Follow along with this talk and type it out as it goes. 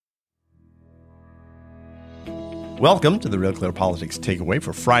Welcome to the Real Clear Politics Takeaway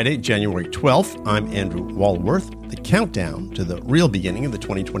for Friday, January 12th. I'm Andrew Walworth. The countdown to the real beginning of the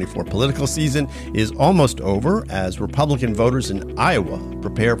 2024 political season is almost over as Republican voters in Iowa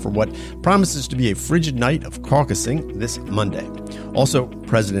prepare for what promises to be a frigid night of caucusing this Monday. Also,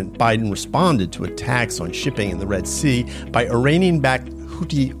 President Biden responded to attacks on shipping in the Red Sea by Iranian-backed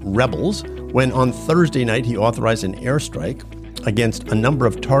Houthi rebels when on Thursday night he authorized an airstrike against a number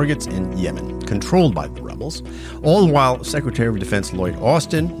of targets in Yemen, controlled by the rebels, all while Secretary of Defense Lloyd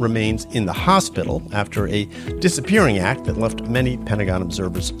Austin remains in the hospital after a disappearing act that left many Pentagon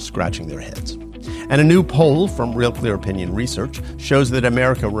observers scratching their heads. And a new poll from Real Clear Opinion Research shows that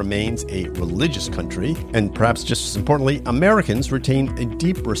America remains a religious country, and perhaps just as importantly, Americans retain a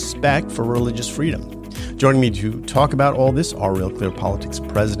deep respect for religious freedom. Joining me to talk about all this are Real Clear Politics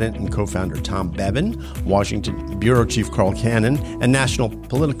President and co-founder Tom Bevan, Washington Bureau Chief Carl Cannon, and National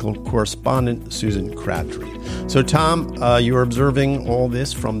Political Correspondent Susan Crabtree. So, Tom, you're observing all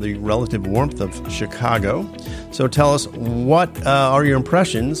this from the relative warmth of Chicago. So tell us, what are your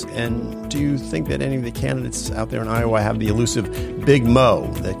impressions, and do you think that any of the candidates out there in Iowa have the elusive Big Mo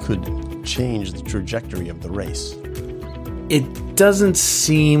that could change the trajectory of the race? It doesn't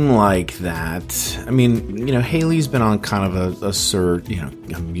seem like that. I mean, Haley's been on kind of a surge,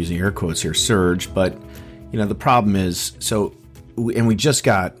 I'm using air quotes here, surge, but, the problem is, we just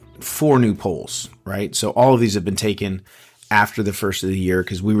got 4 new polls, right? So all of these have been taken after the first of the year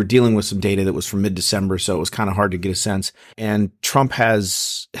because we were dealing with some data that was from mid-December, so it was kind of hard to get a sense. And Trump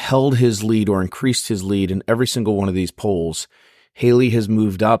has held his lead or increased his lead in every single one of these polls. Haley has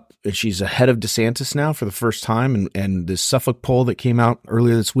moved up, and she's ahead of DeSantis now for the first time. And the Suffolk poll that came out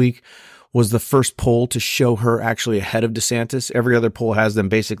earlier this week was the first poll to show her actually ahead of DeSantis. Every other poll has them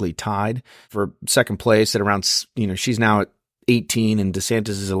basically tied for second place at around, she's now at 18 and DeSantis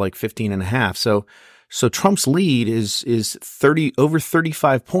is at like 15 and a half. So Trump's lead is over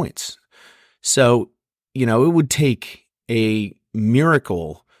 35 points. So, it would take a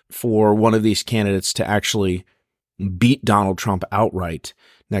miracle for one of these candidates to actually beat Donald Trump outright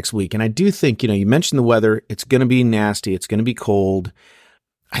next week. And I do think, you mentioned the weather. It's going to be nasty. It's going to be cold.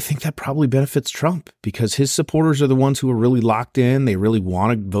 I think that probably benefits Trump because his supporters are the ones who are really locked in. They really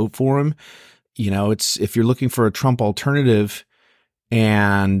want to vote for him. It's if you're looking for a Trump alternative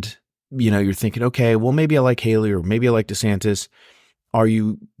and, you're thinking, okay, well, maybe I like Haley or maybe I like DeSantis. Do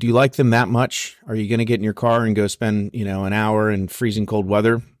you like them that much? Are you going to get in your car and go spend, an hour in freezing cold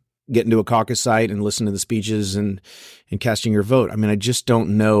weather? Get into a caucus site and listen to the speeches and casting your vote. I mean, I just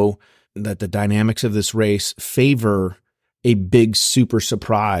don't know that the dynamics of this race favor a big super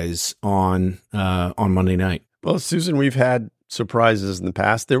surprise on Monday night. Well, Susan, we've had surprises in the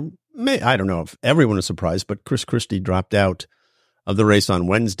past. I don't know if everyone is surprised, but Chris Christie dropped out of the race on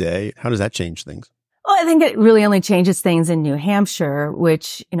Wednesday. How does that change things? Well, I think it really only changes things in New Hampshire,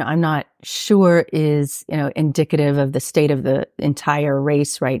 which, I'm not sure is, indicative of the state of the entire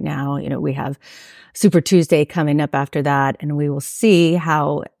race right now. We have Super Tuesday coming up after that, and we will see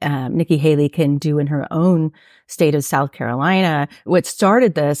how Nikki Haley can do in her own state of South Carolina. What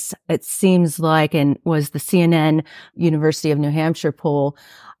started this, it seems like, and was the CNN University of New Hampshire poll,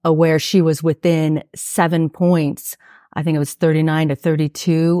 where she was within 7 points. I think it was 39 to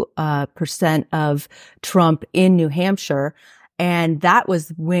 32% of Trump in New Hampshire. And that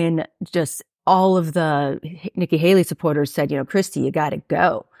was when just all of the Nikki Haley supporters said, Christie, you got to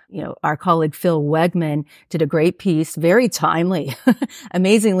go. Our colleague Phil Wegman did a great piece, very timely,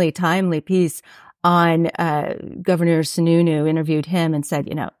 amazingly timely piece on Governor Sununu, interviewed him and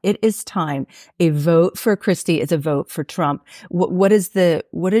said, it is time. A vote for Christie is a vote for Trump. What is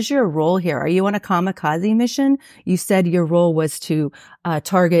your role here? Are you on a kamikaze mission? You said your role was to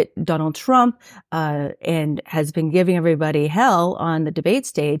target Donald Trump and has been giving everybody hell on the debate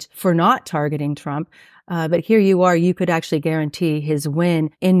stage for not targeting Trump. But here you are, you could actually guarantee his win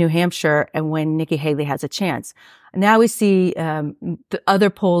in New Hampshire and when Nikki Haley has a chance. Now we see the other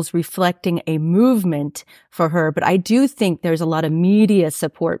polls reflecting a movement for her, but I do think there's a lot of media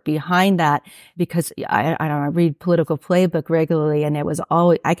support behind that because I read Political Playbook regularly, and it was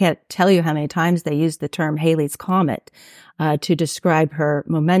always, I can't tell you how many times they used the term Haley's Comet to describe her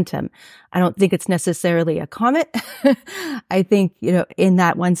momentum. I don't think it's necessarily a comet. I think, in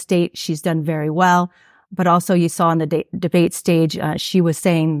that one state, she's done very well. But also you saw on the debate stage, she was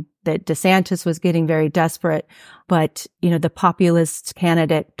saying that DeSantis was getting very desperate. But, the populist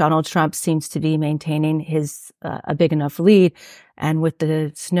candidate, Donald Trump, seems to be maintaining his a big enough lead. And with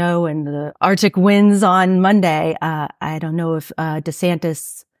the snow and the Arctic winds on Monday, I don't know if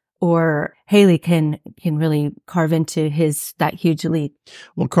DeSantis or Haley can really carve into that huge lead.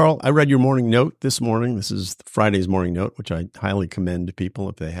 Well, Carl, I read your morning note this morning. This is Friday's morning note, which I highly commend to people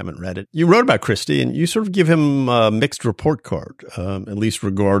if they haven't read it. You wrote about Christie, and you sort of give him a mixed report card, at least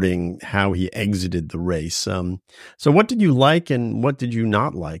regarding how he exited the race. So what did you like and what did you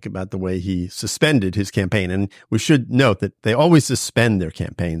not like about the way he suspended his campaign? And we should note that they always suspend their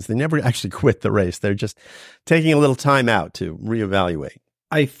campaigns. They never actually quit the race. They're just taking a little time out to reevaluate.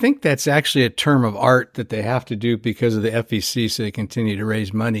 I think that's actually a term of art that they have to do because of the FEC, so they continue to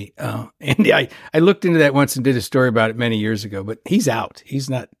raise money. And I looked into that once and did a story about it many years ago, but he's out. He's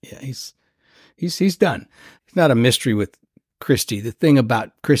not, he's done. It's not a mystery with Christie. The thing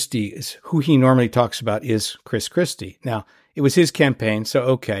about Christie is who he normally talks about is Chris Christie. Now, it was his campaign, so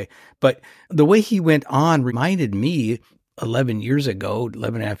okay. But the way he went on reminded me 11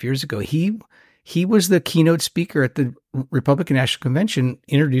 and a half years ago, he was the keynote speaker at the Republican National Convention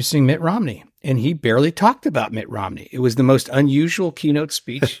introducing Mitt Romney, and he barely talked about Mitt Romney. It was the most unusual keynote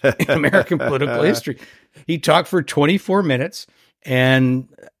speech in American political history. He talked for 24 minutes, and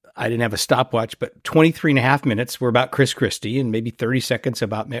I didn't have a stopwatch, but 23 and a half minutes were about Chris Christie and maybe 30 seconds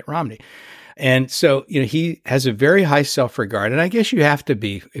about Mitt Romney. And so, he has a very high self-regard, and I guess you have to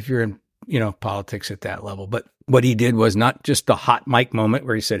be if you're in, politics at that level. But what he did was not just the hot mic moment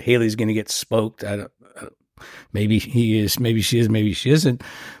where he said, Haley's going to get smoked. Maybe he is, maybe she is, maybe she isn't.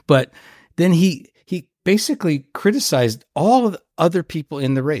 But then he basically criticized all of the other people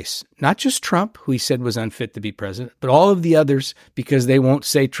in the race, not just Trump, who he said was unfit to be president, but all of the others, because they won't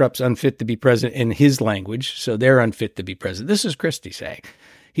say Trump's unfit to be president in his language. So they're unfit to be president. This is Christie saying.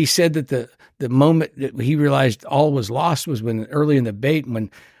 He said that the moment that he realized all was lost was when early in the debate, when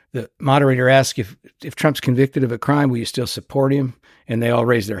the moderator asked if Trump's convicted of a crime, will you still support him? And they all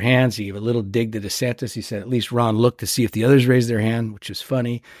raised their hands. He gave a little dig to DeSantis. He said, at least Ron looked to see if the others raised their hand, which is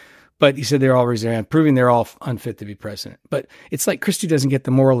funny. But he said they're all raised their hand, proving they're all unfit to be president. But it's like Christie doesn't get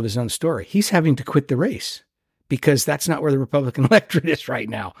the moral of his own story. He's having to quit the race because that's not where the Republican electorate is right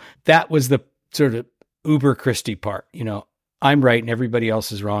now. That was the sort of uber Christie part. I'm right and everybody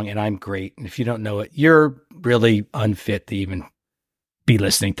else is wrong and I'm great. And if you don't know it, you're really unfit to even be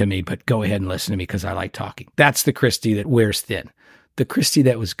listening to me, but go ahead and listen to me because I like talking. That's the Christie that wears thin. The Christie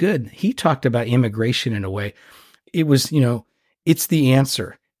that was good, he talked about immigration in a way. It was, it's the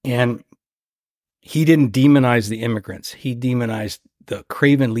answer. And he didn't demonize the immigrants. He demonized the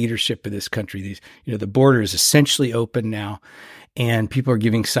craven leadership of this country. These, the border is essentially open now, and people are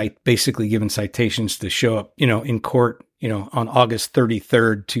basically giving citations to show up, in court, on August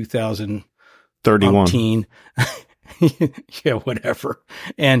 33rd, 2031. Yeah, whatever.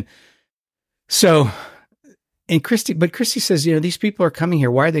 And so, Christie says, These people are coming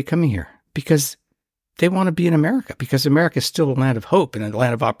here. Why are they coming here? Because they want to be in America, because America is still a land of hope and a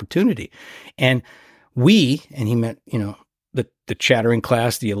land of opportunity. And he meant, the chattering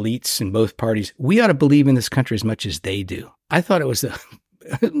class, the elites in both parties, we ought to believe in this country as much as they do. I thought it was the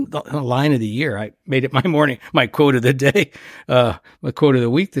line of the year. I made it my quote of the day, my quote of the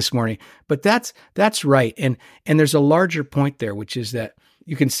week this morning. But that's right. And there's a larger point there, which is that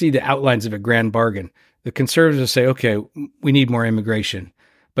you can see the outlines of a grand bargain. The conservatives will say, okay, we need more immigration.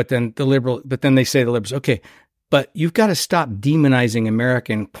 But then they say the liberals, okay, but you've got to stop demonizing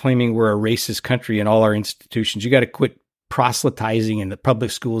America and claiming we're a racist country in all our institutions. You got to quit proselytizing in the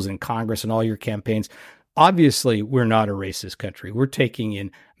public schools and Congress and all your campaigns. Obviously, we're not a racist country. We're taking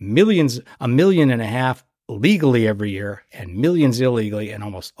in millions, 1.5 million legally every year and millions illegally, and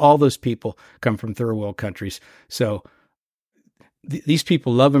almost all those people come from third world countries. So these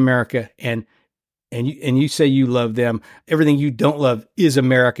people love America, and you say you love them. Everything you don't love is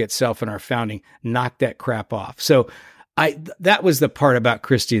America itself and our founding. Knock that crap off. So that was the part about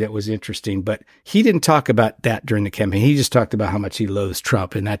Christie that was interesting, but he didn't talk about that during the campaign. He just talked about how much he loathes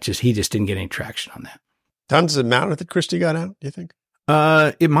Trump, and he just didn't get any traction on that. Tom, does it matter that Christie got out, do you think?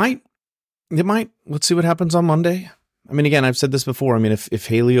 It might. Let's see what happens on Monday. I mean, again, I've said this before. I mean, if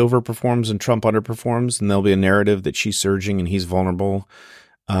Haley overperforms and Trump underperforms, then there'll be a narrative that she's surging and he's vulnerable.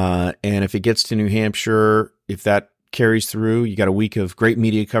 And if it gets to New Hampshire, if that carries through, you got a week of great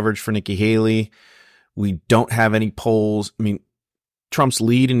media coverage for Nikki Haley. We don't have any polls. I mean, Trump's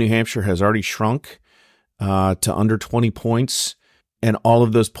lead in New Hampshire has already shrunk to under 20 points. And all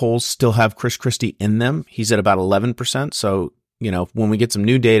of those polls still have Chris Christie in them. He's at about 11%. So, when we get some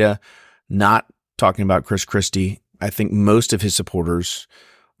new data, not talking about Chris Christie, I think most of his supporters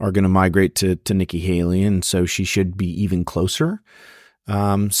are going to migrate to Nikki Haley. And so she should be even closer.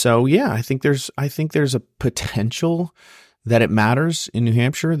 So yeah, I think there's a potential that it matters in New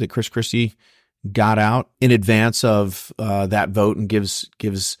Hampshire that Chris Christie got out in advance of that vote and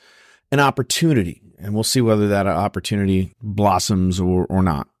gives an opportunity. And we'll see whether that opportunity blossoms or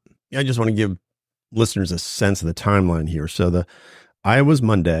not. I just want to give listeners a sense of the timeline here. So Iowa's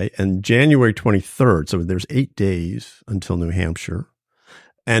Monday and January 23rd. So there's 8 days until New Hampshire.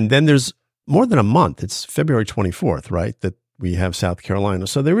 And then there's more than a month. It's February 24th, right? That we have South Carolina.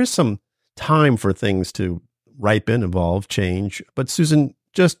 So there is some time for things to ripen, evolve, change. But Susan,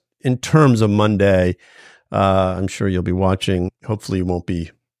 just in terms of Monday, I'm sure you'll be watching. Hopefully you won't be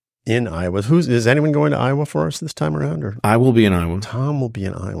in Iowa. Is anyone going to Iowa for us this time around? Or I will be in Iowa. Tom will be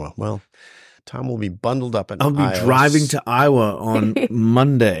in Iowa. Well, Tom will be bundled up in I'll be driving to Iowa on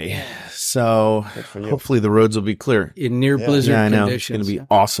Monday. So hopefully the roads will be clear. In near blizzard conditions. It's going to be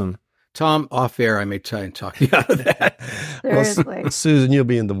awesome. Tom, off air, I may try and talk you out of that. Seriously. Well, Susan, you'll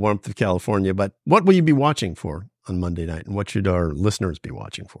be in the warmth of California, but what will you be watching for on Monday night? And what should our listeners be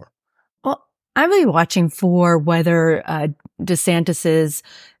watching for? Well, I'm really watching for whether DeSantis's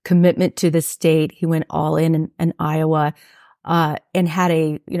commitment to the state, he went all in Iowa, and had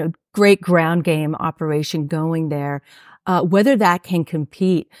a great ground game operation going there, whether that can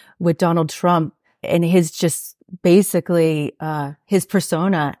compete with Donald Trump and his just basically his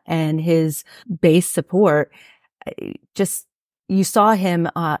persona and his base support. Just you saw him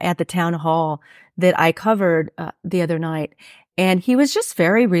at the town hall that I covered the other night. And he was just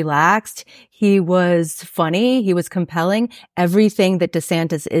very relaxed. He was funny. He was compelling. Everything that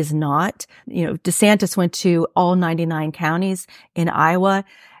DeSantis is not. DeSantis went to all 99 counties in Iowa.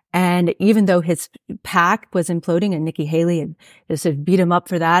 And even though his PAC was imploding and Nikki Haley had just sort of beat him up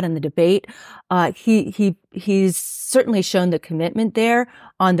for that in the debate, he's certainly shown the commitment there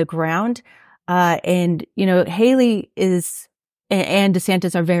on the ground. And Haley and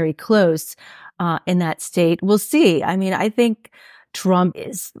DeSantis are very close in that state. We'll see. I mean, I think Trump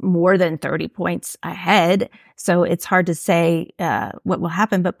is more than 30 points ahead. So it's hard to say what will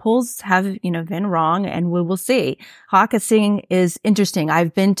happen, but polls have, been wrong, and we will see. Caucusing is interesting.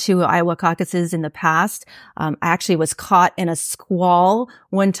 I've been to Iowa caucuses in the past. I actually was caught in a squall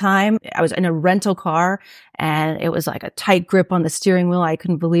one time. I was in a rental car, and it was like a tight grip on the steering wheel. I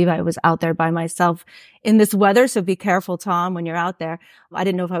couldn't believe I was out there by myself in this weather. So be careful, Tom, when you're out there. I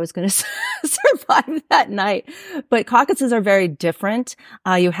didn't know if I was going to survive that night, but caucuses are very different.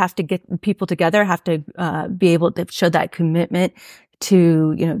 You have to get people together, have to be able to show that commitment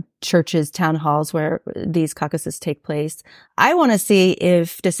to, churches, town halls where these caucuses take place. I want to see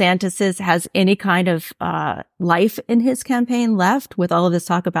if DeSantis has any kind of life in his campaign left with all of this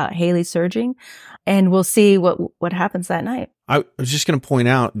talk about Haley surging, and we'll see what happens that night. I was just going to point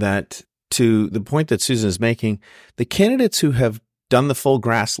out that to the point that Susan is making, the candidates who have done the full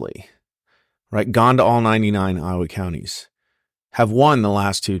Grassley, right, gone to all 99 Iowa counties, have won the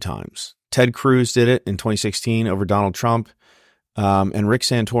last 2 times. Ted Cruz did it in 2016 over Donald Trump, and Rick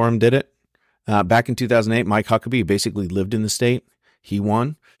Santorum did it. Back in 2008, Mike Huckabee basically lived in the state. He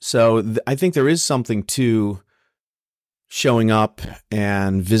won. So I think there is something to showing up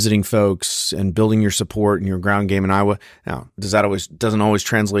and visiting folks and building your support and your ground game in Iowa. Now, doesn't always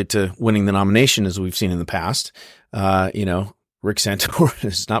translate to winning the nomination as we've seen in the past. Rick Santorum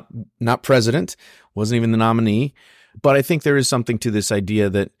is not president, wasn't even the nominee. But I think there is something to this idea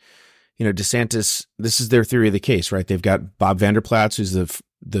that, DeSantis, this is their theory of the case, right? They've got Bob Vanderplaats, who's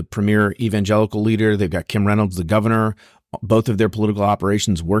the premier evangelical leader. They've got Kim Reynolds, the governor, both of their political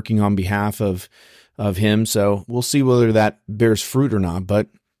operations working on behalf of him. So we'll see whether that bears fruit or not, but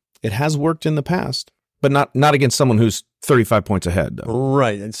it has worked in the past, but not against someone who's 35 points ahead, though.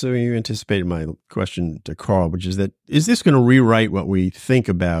 Right. And so you anticipated my question to Carl, which is that, is this going to rewrite what we think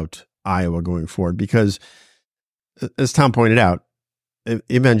about Iowa going forward? Because as Tom pointed out,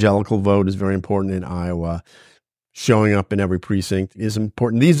 evangelical vote is very important in Iowa. Showing up in every precinct is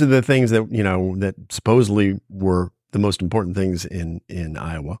important. These are the things that, that supposedly were the most important things in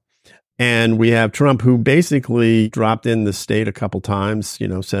Iowa. And we have Trump, who basically dropped in the state a couple times,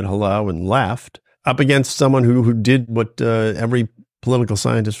 said hello and left, up against someone who did what every political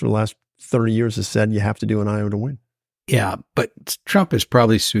scientist for the last 30 years has said you have to do in Iowa to win. Yeah, but Trump is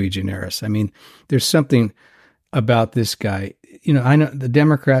probably sui generis. I mean, there's something about this guy. I know the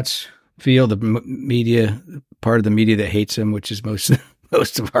Democrats feel, the media, part of the media that hates him, which is most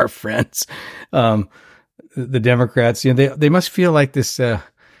of our friends, the Democrats, they must feel like this,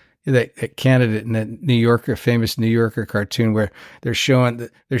 that candidate in that famous New Yorker cartoon where they're showing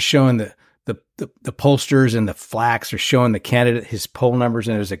the pollsters and the flax are showing the candidate his poll numbers,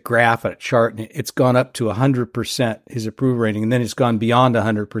 and there's a graph and a chart, and it's gone up to 100%, his approval rating, and then it's gone beyond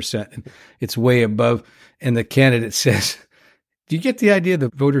 100%, and it's way above. And the candidate says, Do you get the idea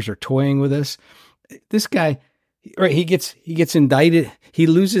that voters are toying with us? This guy, right? He gets indicted. He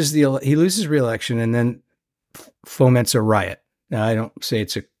loses re-election and then foments a riot. Now, I don't say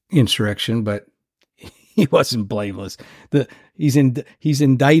it's an insurrection, but he wasn't blameless. He's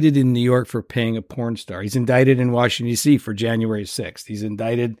indicted in New York for paying a porn star. He's indicted in Washington, D.C. for January 6th. He's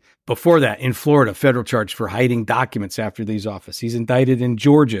indicted before that in Florida, federal charge for hiding documents after leaves office. He's indicted in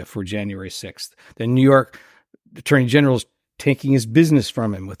Georgia for January 6th. The New York Attorney General is taking his business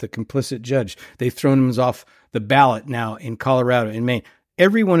from him with a complicit judge. They've thrown him off the ballot now in Colorado and Maine.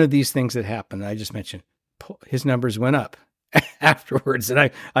 Every one of these things that happened, I just mentioned, his numbers went up afterwards.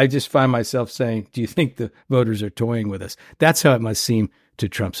 And I just find myself saying, do you think the voters are toying with us? That's how it must seem to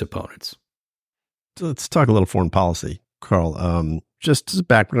Trump's opponents. So let's talk a little foreign policy, Carl. Just as a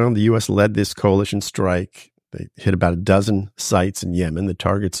background, the U.S. led this coalition strike. They hit about a dozen sites in Yemen. The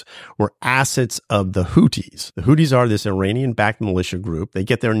targets were assets of the Houthis. The Houthis are this Iranian-backed militia group. They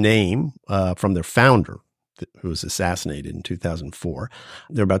get their name from their founder, who was assassinated in 2004.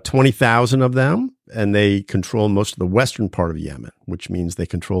 There are about 20,000 of them, and they control most of the western part of Yemen, which means they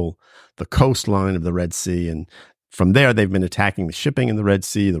control the coastline of the Red Sea. And from there, they've been attacking the shipping in the Red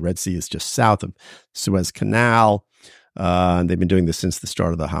Sea. The Red Sea is just south of Suez Canal. And they've been doing this since the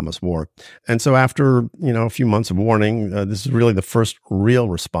start of the Hamas war. And so after, a few months of warning, this is really the first real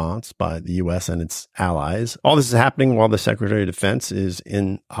response by the U.S. and its allies. All this is happening while the Secretary of Defense is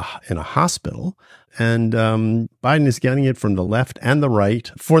in a hospital. And Biden is getting it from the left and the right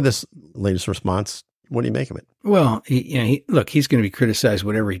for this latest response. What do you make of it? Well, he's going to be criticized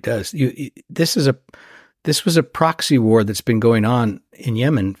whatever he does. This was a proxy war that's been going on in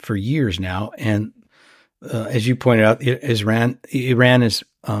Yemen for years now. And as you pointed out, Iran is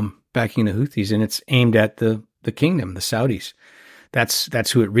backing the Houthis, and it's aimed at the kingdom, the Saudis.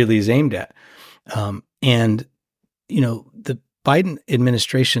 That's who it really is aimed at. And the Biden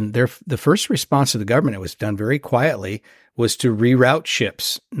administration, the first response of the government, it was done very quietly, was to reroute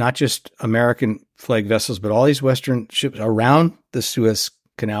ships, not just American flag vessels, but all these Western ships around the Suez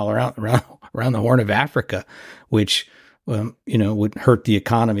Canal, around the Horn of Africa, which would hurt the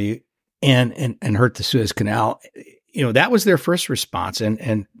economy and hurt the Suez Canal. That was their first response.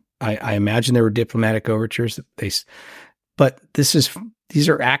 And I imagine there were diplomatic overtures but these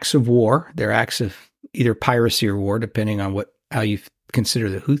are acts of war. They're acts of either piracy or war, depending on how you consider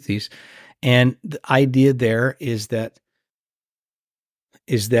the Houthis. And the idea there is that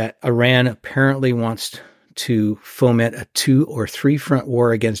Iran apparently wants to foment a 2 or 3 front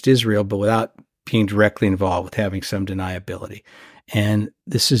war against Israel, but without being directly involved, with having some deniability. And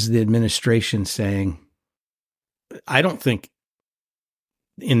this is the administration saying, I don't think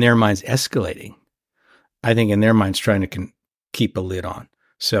in their minds escalating. I think in their minds trying to keep a lid on.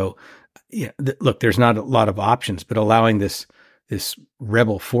 So, look, there's not a lot of options, but allowing this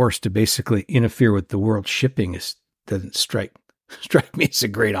rebel force to basically interfere with the world shipping doesn't strike me as a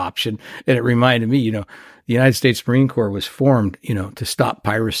great option. And it reminded me, the United States Marine Corps was formed, to stop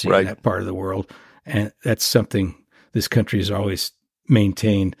piracy in that part of the world. And that's something this country has always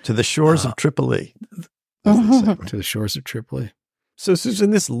maintained. To the shores of Tripoli. To the shores of Tripoli. So,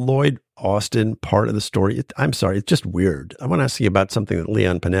 Susan, this Lloyd Austin part of the story, I'm sorry, it's just weird. I want to ask you about something that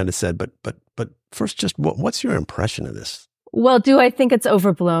Leon Panetta said, but first, just what's your impression of this? Well, do I think it's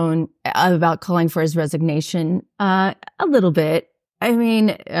overblown about calling for his resignation? A little bit. I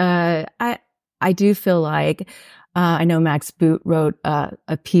mean, I do feel like, I know Max Boot wrote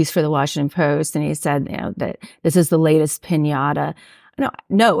a piece for the Washington Post, and he said, that this is the latest piñata.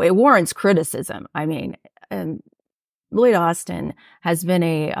 No, it warrants criticism. I mean, Lloyd Austin has been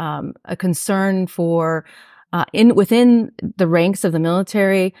a concern for within the ranks of the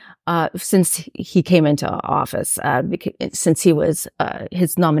military since he came into office, since he was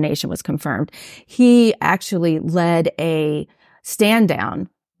his nomination was confirmed. He actually led a stand down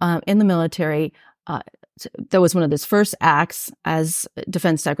in the military. That was one of his first acts as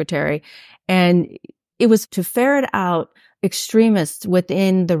defense secretary, and it was to ferret out extremists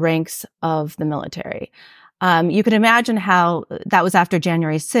within the ranks of the military. You can imagine how that was after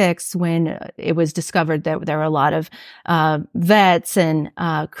January 6th, when it was discovered that there were a lot of vets and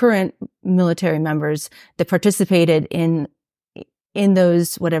current military members that participated in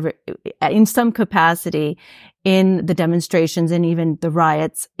those, whatever, in some capacity in the demonstrations and even the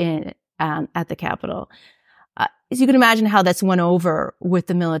riots at the Capitol. As you can imagine how that's went over with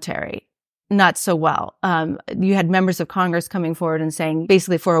the military. Not so well. You had members of Congress coming forward and saying,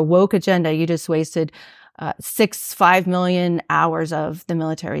 basically, for a woke agenda, you just wasted 5 million hours of the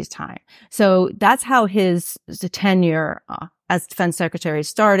military's time. So that's how his tenure as defense secretary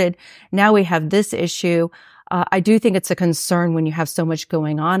started. Now we have this issue. I do think it's a concern when you have so much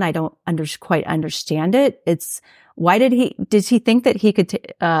going on. I don't quite understand it. Why did he think that he could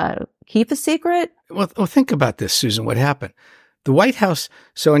keep a secret? Well, think about this, Susan. What happened? The White House,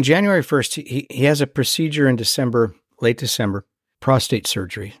 so on January 1st, he has a procedure in December, late December, prostate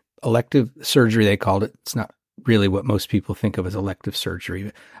surgery, elective surgery, they called it. It's not really what most people think of as elective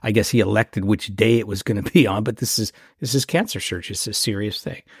surgery. I guess he elected which day it was going to be on, but this is cancer surgery. It's a serious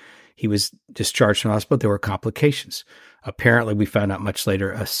thing. He was discharged from the hospital. There were complications. Apparently, we found out much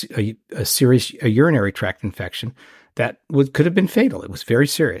later a serious urinary tract infection that could have been fatal. It was very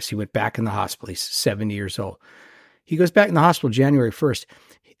serious. He went back in the hospital. He's 70 years old. He goes back in the hospital January 1st.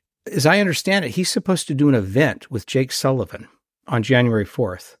 As I understand it, he's supposed to do an event with Jake Sullivan on January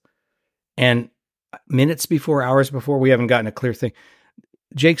 4th. And minutes before, hours before, we haven't gotten a clear thing,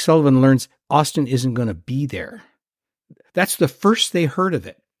 Jake Sullivan learns Austin isn't going to be there. That's the first they heard of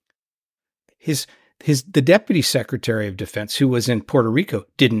it. The Deputy Secretary of Defense, who was in Puerto Rico,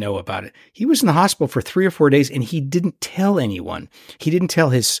 didn't know about it. He was in the hospital for 3 or 4 days, and he didn't tell anyone. He didn't tell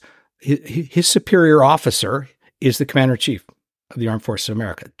his superior officer, is the Commander-in-Chief of the Armed Forces of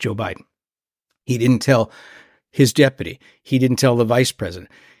America, Joe Biden. He didn't tell his deputy. He didn't tell the vice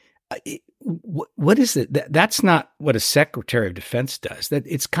president. What is it? That's not what a Secretary of Defense does. That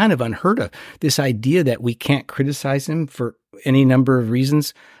it's kind of unheard of. This idea that we can't criticize him for any number of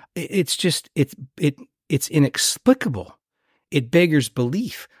reasons. It's inexplicable. It beggars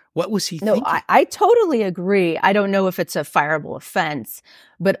belief. What was he thinking? No, I totally agree. I don't know if it's a fireable offense,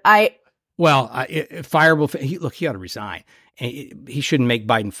 but fireable. He ought to resign. He shouldn't make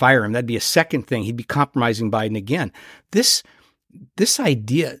Biden fire him. That'd be a second thing. He'd be compromising Biden again. This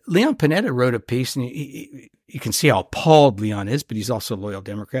idea, Leon Panetta wrote a piece, and you can see how appalled Leon is, but he's also a loyal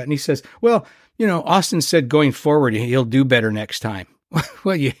Democrat. And he says, well, Austin said going forward, he'll do better next time.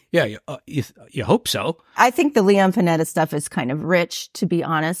 Well, you hope so. I think the Leon Panetta stuff is kind of rich, to be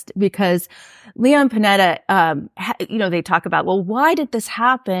honest, because Leon Panetta, they talk about, well, why did this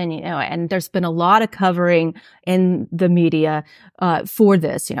happen? And there's been a lot of covering in the media for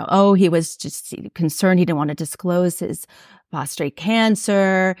this. He was just concerned. He didn't want to disclose his prostate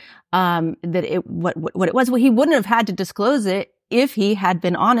cancer. What it was. Well, he wouldn't have had to disclose it if he had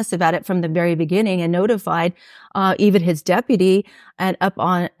been honest about it from the very beginning and notified even his deputy and up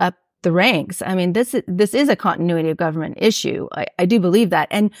the ranks. I mean, this is a continuity of government issue. I do believe that.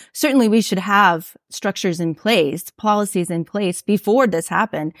 And certainly we should have structures in place, policies in place before this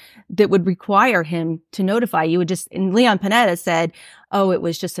happened that would require him to notify you. And Leon Panetta said, oh, it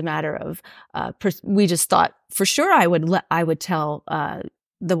was just a matter of, we just thought for sure I would tell,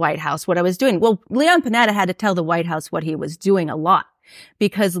 the White House what I was doing. Well, Leon Panetta had to tell the White House what he was doing a lot,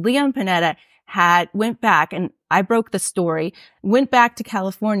 because Leon Panetta went back, and I broke the story, went back to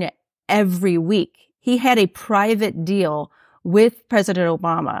California every week. He had a private deal with President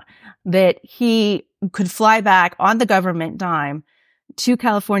Obama that he could fly back on the government dime to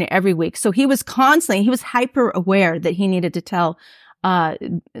California every week. So he was hyper aware that he needed to tell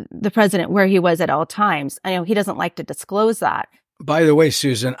the president where he was at all times. I know he doesn't like to disclose that. By the way,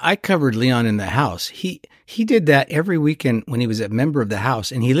 Susan, I covered Leon in the House. He did that every weekend when he was a member of the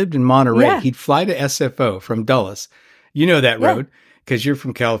House, and he lived in Monterey. Yeah. He'd fly to SFO from Dulles. You know that road because you're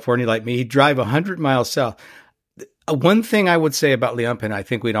from California like me. He'd drive 100 miles south. One thing I would say about Leon Panetta, I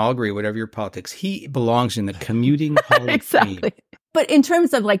think we'd all agree, whatever your politics, he belongs in the commuting hall of fame. But in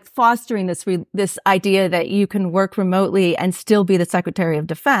terms of fostering this idea that you can work remotely and still be the Secretary of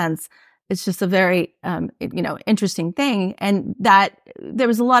Defense, it's just a very, interesting thing. And that there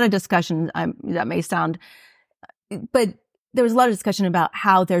was a lot of discussion, that may sound, but there was a lot of discussion about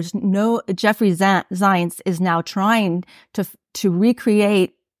how Jeffrey Zients is now trying to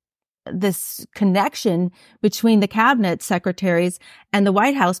recreate this connection between the cabinet secretaries and the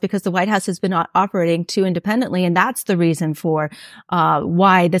White House, because the White House has been operating too independently. And that's the reason for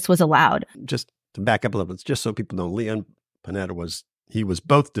why this was allowed. Just to back up a little bit, just so people know, Leon Panetta was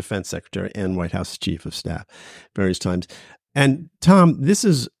both Defense Secretary and White House Chief of Staff various times. And Tom, this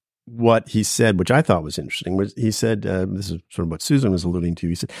is what he said, which I thought was interesting. He said, this is sort of what Susan was alluding to.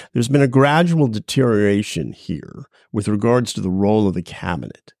 He said, there's been a gradual deterioration here with regards to the role of the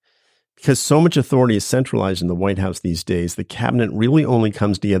cabinet. Because so much authority is centralized in the White House these days, the cabinet really only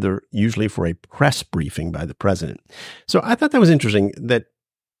comes together usually for a press briefing by the president. So I thought that was interesting. That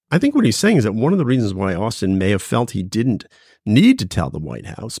I think what he's saying is that one of the reasons why Austin may have felt he didn't need to tell the White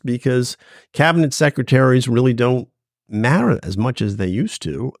House, because cabinet secretaries really don't matter as much as they used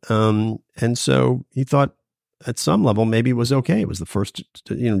to. And so he thought at some level maybe it was okay. It was the first,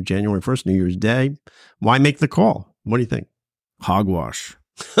 January 1st, New Year's Day. Why make the call? What do you think? Hogwash.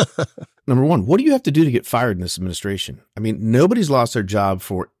 Number one, what do you have to do to get fired in this administration? I mean, nobody's lost their job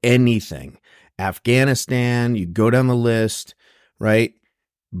for anything. Afghanistan, you go down the list, right?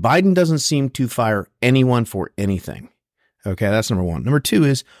 Biden doesn't seem to fire anyone for anything. Okay, that's number one. Number two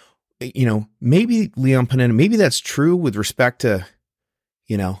is, maybe Leon Panetta, maybe that's true with respect to,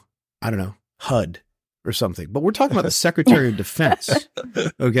 I don't know, HUD or something. But we're talking about the Secretary of Defense.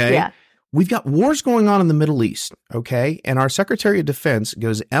 Okay. Yeah. We've got wars going on in the Middle East. Okay. And our Secretary of Defense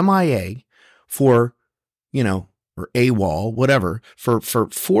goes MIA for, or AWOL, whatever, for 4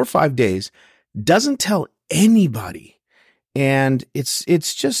 or 5 days, doesn't tell anybody. And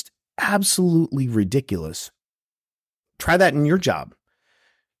it's just absolutely ridiculous. Try that in your job.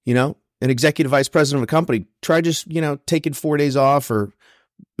 An executive vice president of a company, try just, taking 4 days off, or,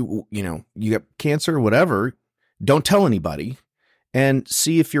 you got cancer or whatever. Don't tell anybody, and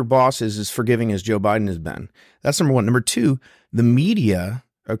see if your boss is as forgiving as Joe Biden has been. That's number one. Number two, the media.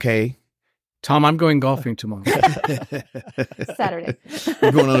 Okay. Tom, I'm going golfing tomorrow. Saturday.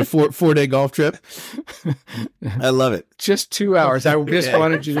 You're going on a 4-day golf trip. I love it. Just 2 hours. I just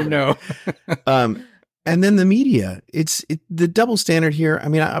wanted you to know. And then the media, it's the double standard here. I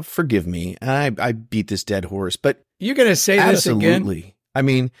mean, forgive me. I beat this dead horse, but you're going to say this again? Absolutely. I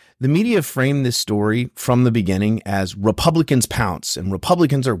mean, the media framed this story from the beginning as Republicans pounce, and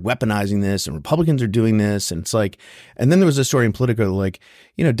Republicans are weaponizing this, and Republicans are doing this. And it's like, and then there was a story in Politico, like,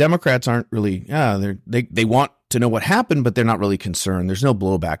 Democrats aren't really, they want to know what happened, but they're not really concerned. There's no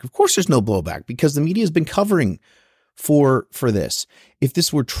blowback. Of course, there's no blowback, because the media has been covering for this. If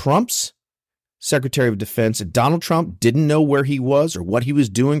this were Trump's Secretary of Defense, and Donald Trump didn't know where he was or what he was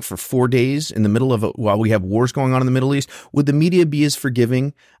doing for 4 days in the middle of while we have wars going on in the Middle East, would the media be as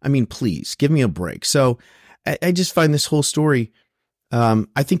forgiving? I mean, please give me a break. So I just find this whole story,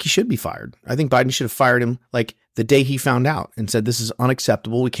 I think he should be fired. I think Biden should have fired him like the day he found out and said, this is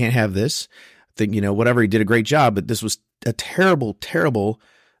unacceptable. We can't have this. I think, whatever, he did a great job, but this was a terrible, terrible,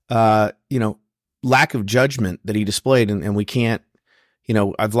 lack of judgment that he displayed. And we can't,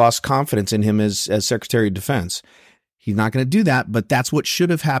 I've lost confidence in him as Secretary of Defense. He's not going to do that, but that's what should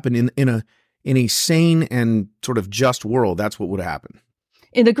have happened in a sane and sort of just world. That's what would have happened.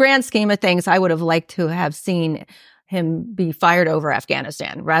 In the grand scheme of things, I would have liked to have seen him be fired over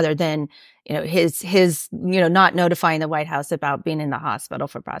Afghanistan rather than, his not notifying the White House about being in the hospital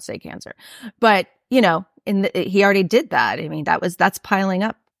for prostate cancer. But, he already did that. I mean, that's piling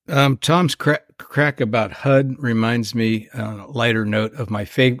up. Tom's crack about HUD reminds me, on a lighter note, of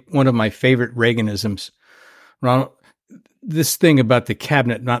one of my favorite Reaganisms. Ronald, this thing about the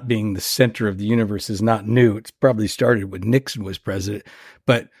cabinet not being the center of the universe is not new. It's probably started when Nixon was president,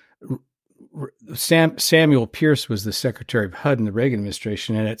 but Samuel Pierce was the Secretary of HUD in the Reagan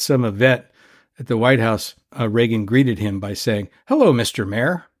administration, and at some event at the White House, Reagan greeted him by saying, "Hello, Mr.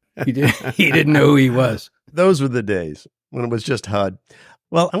 Mayor." He didn't know who he was. Those were the days when it was just HUD.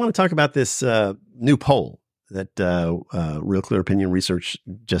 Well, I want to talk about this new poll that Real Clear Opinion Research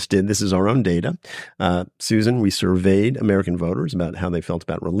just did. This is our own data. Susan, we surveyed American voters about how they felt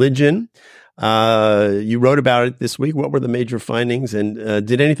about religion. You wrote about it this week. What were the major findings? And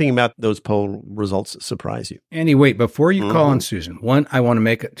did anything about those poll results surprise you? Andy, wait, before you call on Susan, one, I want to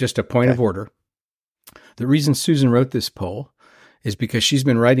make just a point of order. The reason Susan wrote this poll is because she's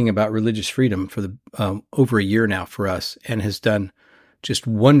been writing about religious freedom for over a year now for us, and has done just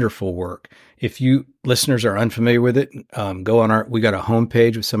wonderful work. If you listeners are unfamiliar with it, go on we got a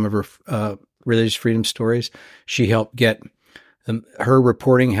homepage with some of her religious freedom stories. She helped get her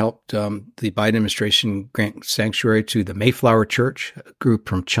reporting helped the Biden administration grant sanctuary to the Mayflower Church, a group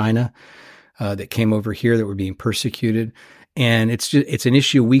from China that came over here that were being persecuted. And it's an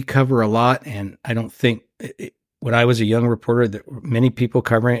issue we cover a lot. And I don't think when I was a young reporter, there were many people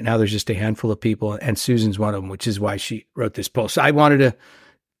covering it. Now there's just a handful of people, and Susan's one of them, which is why she wrote this poll. So I wanted to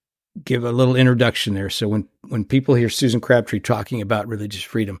give a little introduction there. So when people hear Susan Crabtree talking about religious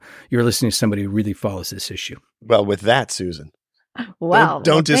freedom, you're listening to somebody who really follows this issue. Well, with that, Susan, well,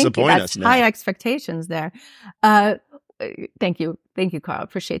 don't disappoint us now. High expectations there. Thank you, Carl.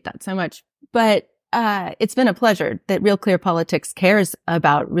 Appreciate that so much. But it's been a pleasure that Real Clear Politics cares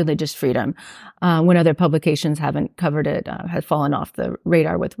about religious freedom when other publications haven't covered it, have fallen off the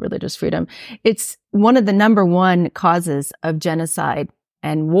radar with religious freedom. It's one of the number one causes of genocide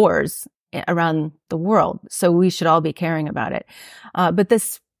and wars around the world. So we should all be caring about it. But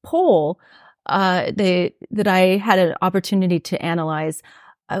this poll that I had an opportunity to analyze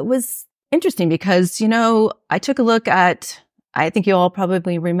was interesting because, I took a look at, I think you all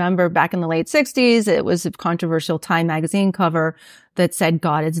probably remember back in the late 60s, it was a controversial Time magazine cover that said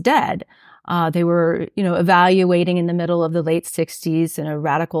God is dead. They were, evaluating in the middle of the late 60s in a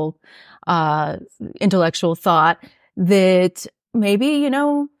radical intellectual thought that maybe,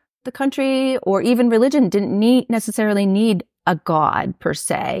 the country or even religion didn't necessarily need a God per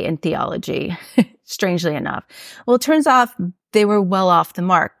se in theology, strangely enough. Well, it turns out they were well off the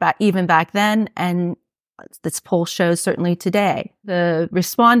mark even back then, and this poll shows certainly today. The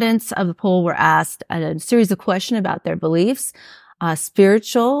respondents of the poll were asked a series of questions about their beliefs,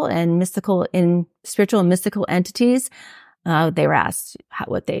 spiritual and mystical entities. They were asked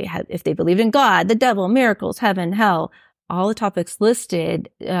what they had, if they believed in God, the devil, miracles, heaven, hell. All the topics listed,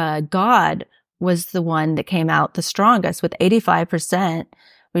 God was the one that came out the strongest, with 85%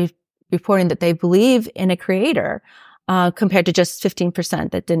 reporting that they believe in a creator, compared to just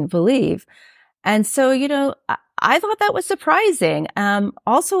 15% that didn't believe. And so, I thought that was surprising.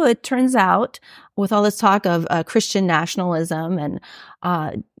 Also, it turns out with all this talk of Christian nationalism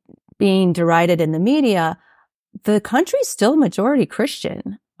and being derided in the media, the country's still majority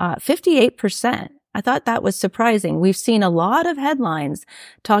Christian, 58%. I thought that was surprising. We've seen a lot of headlines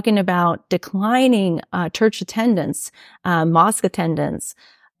talking about declining church attendance, mosque attendance,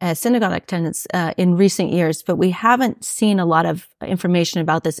 synagogue attendance in recent years, but we haven't seen a lot of information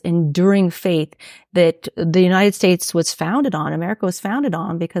about this enduring faith that the United States was founded on, America was founded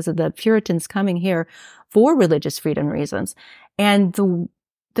on, because of the Puritans coming here for religious freedom reasons. And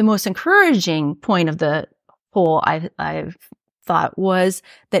the most encouraging point of the poll I've thought was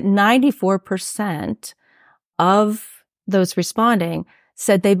that 94% of those responding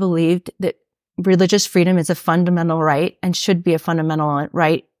said they believed that religious freedom is a fundamental right and should be a fundamental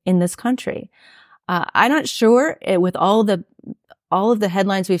right in this country. I'm not sure with all of the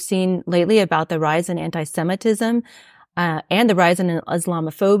headlines we've seen lately about the rise in anti-Semitism and the rise in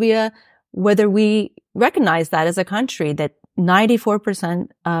Islamophobia, whether we recognize that as a country, that 94%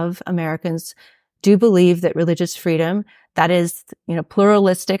 of Americans do believe that religious freedom, that is,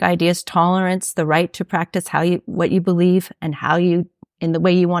 pluralistic ideas, tolerance, the right to practice what you believe and in the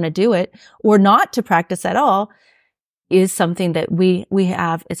way you want to do it, or not to practice at all, is something that we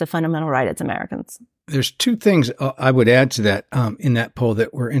have as a fundamental right as Americans. There's two things I would add to that in that poll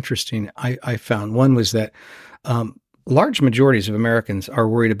that were interesting. I found one was that large majorities of Americans are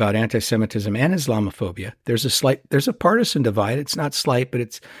worried about anti-Semitism and Islamophobia. There's a partisan divide. It's not slight, but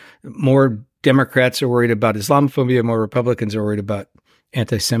it's more Democrats are worried about Islamophobia, more Republicans are worried about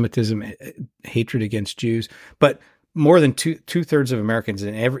anti-Semitism, hatred against Jews. But more than two-thirds of Americans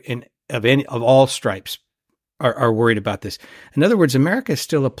of all stripes are worried about this. In other words, America is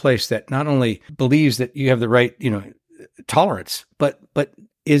still a place that not only believes that you have the right, tolerance, but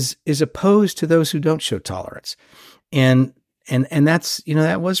is opposed to those who don't show tolerance. And that's,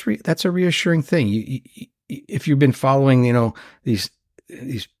 that's a reassuring thing. If you've been following, these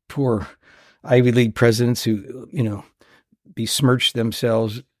poor Ivy League presidents who, besmirch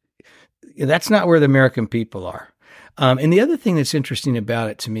themselves, that's not where the American people are. And the other thing that's interesting about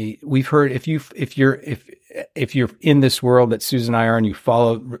it to me, we've heard if you're in this world that Susan and I are, and you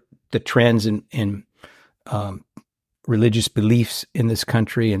follow the trends in religious beliefs in this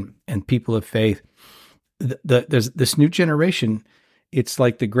country and people of faith, there's this new generation. It's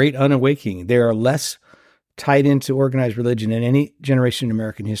like the great unawakening. They are less tied into organized religion than any generation in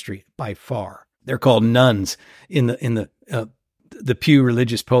American history by far. They're called nuns in the Pew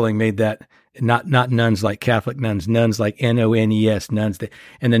Religious Polling made that. Not nuns like Catholic nuns, nuns like NONES, nuns.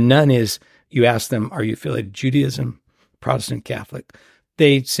 And the nun is, you ask them, are you affiliated to Judaism, Protestant, Catholic?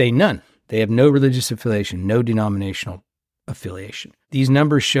 They say none. They have no religious affiliation, no denominational affiliation. These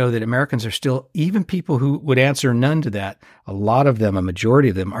numbers show that Americans are still, even people who would answer none to that, a lot of them, a majority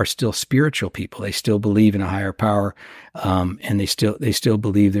of them, are still spiritual people. They still believe in a higher power, and they still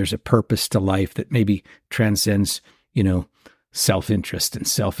believe there's a purpose to life that maybe transcends, self-interest and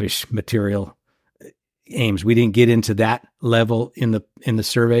selfish material aims. We didn't get into that level in the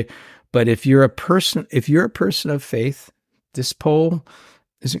survey, but if you're a person of faith, this poll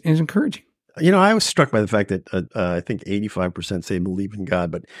is encouraging. I was struck by the fact that I think 85% say believe in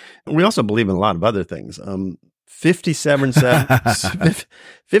God, but we also believe in a lot of other things.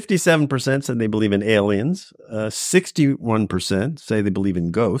 57% said they believe in aliens. 61% say they believe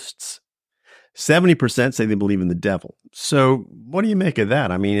in ghosts. 70% say they believe in the devil. So what do you make of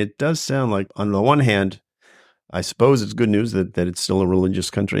that? I mean, it does sound like, on the one hand, I suppose it's good news that it's still a religious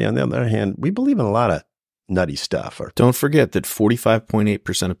country. On the other hand, we believe in a lot of nutty stuff. Don't forget that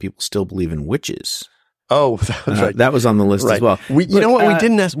 45.8% of people still believe in witches. Oh, that was right. That was on the list as well. We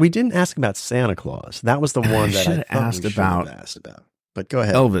didn't ask about Santa Claus. That was the one that I asked about. But go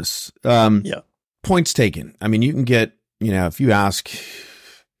ahead, Elvis. Points taken. I mean, you can get, if you ask,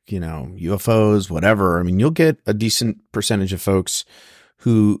 UFOs, whatever. I mean, you'll get a decent percentage of folks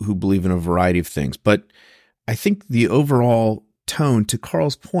who believe in a variety of things. But I think the overall tone, to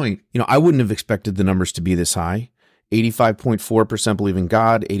Carl's point, I wouldn't have expected the numbers to be this high. 85.4% believe in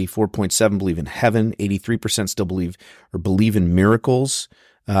God, 84.7% believe in heaven, 83% still believe in miracles,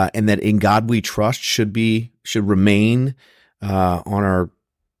 and that in God we trust should remain on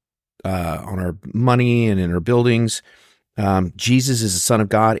our money and in our buildings. Jesus is the Son of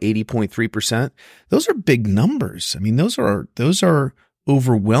God, 80.3%. Those are big numbers. I mean, those are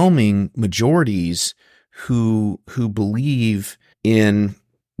overwhelming majorities who believe in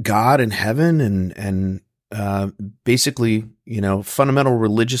God and heaven and basically, fundamental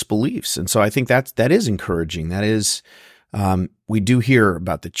religious beliefs. And so I think that is encouraging. That is, we do hear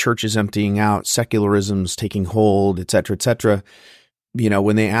about the churches emptying out, secularism's taking hold, et cetera, et cetera.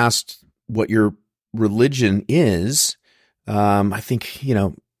 When they asked what your religion is, I think,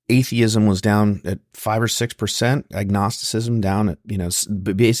 atheism was down at 5 or 6%, agnosticism down at,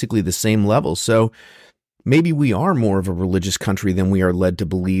 basically the same level. So maybe we are more of a religious country than we are led to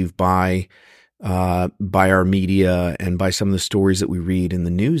believe by our media and by some of the stories that we read in the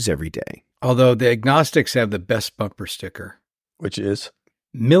news every day. Although the agnostics have the best bumper sticker. Which is?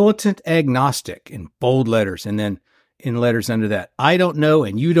 Militant agnostic in bold letters, and then in letters under that, I don't know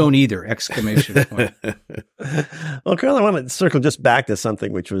and you don't either, exclamation point. Well, Carl, I want to circle just back to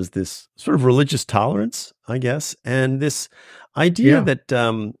something which was this sort of religious tolerance, I guess, and this idea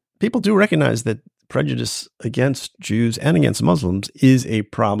that people do recognize that prejudice against Jews and against Muslims is a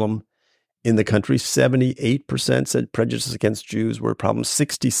problem in the country. 78% said prejudice against Jews were a problem.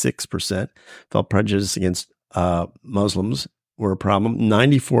 66% felt prejudice against Muslims were a problem.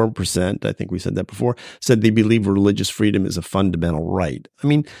 94%, I think we said that before, said they believe religious freedom is a fundamental right. I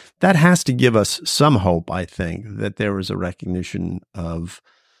mean, that has to give us some hope, I think, that there is a recognition of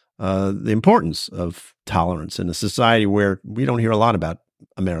the importance of tolerance in a society where we don't hear a lot about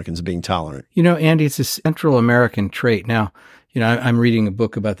Americans being tolerant. Andy, it's a Central American trait. Now, I'm reading a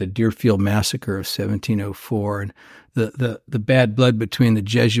book about the Deerfield Massacre of 1704 and the bad blood between the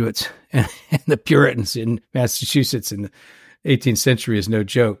Jesuits and the Puritans in Massachusetts in the 18th century is no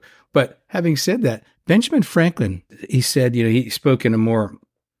joke. But having said that, Benjamin Franklin, he said, he spoke in a more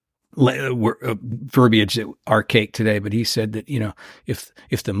verbiage archaic today, but he said that,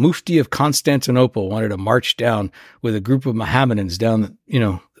 if the Mufti of Constantinople wanted to march down with a group of Mohammedans down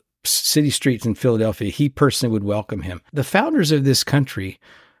the, city streets in Philadelphia, he personally would welcome him. The founders of this country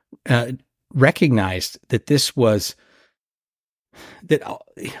recognized that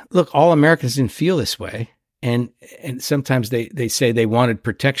look, all Americans didn't feel this way. And sometimes they say they wanted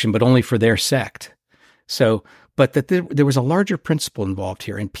protection, but only for their sect. So, but that there was a larger principle involved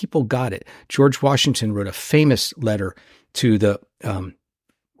here, and people got it. George Washington wrote a famous letter to the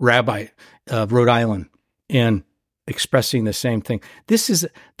rabbi of Rhode Island and expressing the same thing. This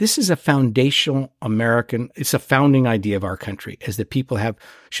is a foundational American. It's a founding idea of our country, as that people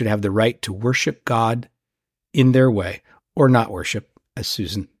should have the right to worship God in their way or not worship, as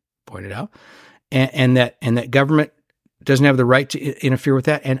Susan pointed out, and that government doesn't have the right to interfere with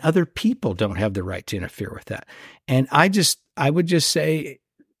that, and other people don't have the right to interfere with that. And I would just say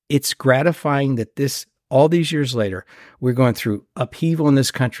it's gratifying that all these years later, we're going through upheaval in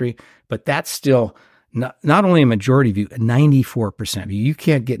this country, but that's still not only a majority view, 94% view. You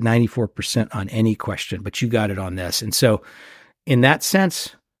can't get 94% on any question, but you got it on this. And so in that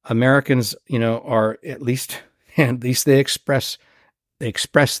sense, Americans, are at least they express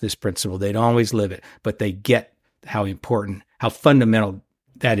this principle. They don't always live it, but they get how important, how fundamental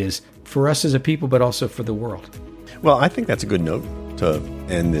that is for us as a people, but also for the world. Well, I think that's a good note to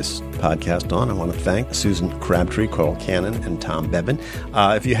end this podcast on. I want to thank Susan Crabtree, Carl Cannon, and Tom Bevan.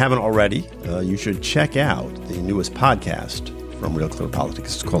 If you haven't already, you should check out the newest podcast from Real Clear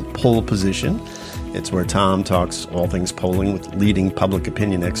Politics. It's called Poll Position. It's where Tom talks all things polling with leading public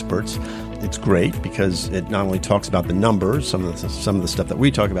opinion experts. It's great because it not only talks about the numbers, some of the stuff that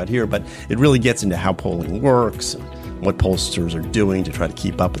we talk about here, but it really gets into how polling works, what pollsters are doing to try to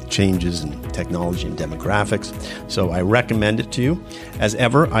keep up with changes in technology and demographics. So I recommend it to you. As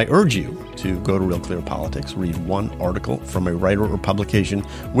ever, I urge you to go to Real Clear Politics, read one article from a writer or publication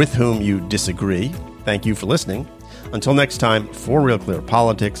with whom you disagree. Thank you for listening. Until next time, for Real Clear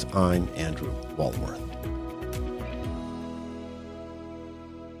Politics, I'm Andrew Walworth.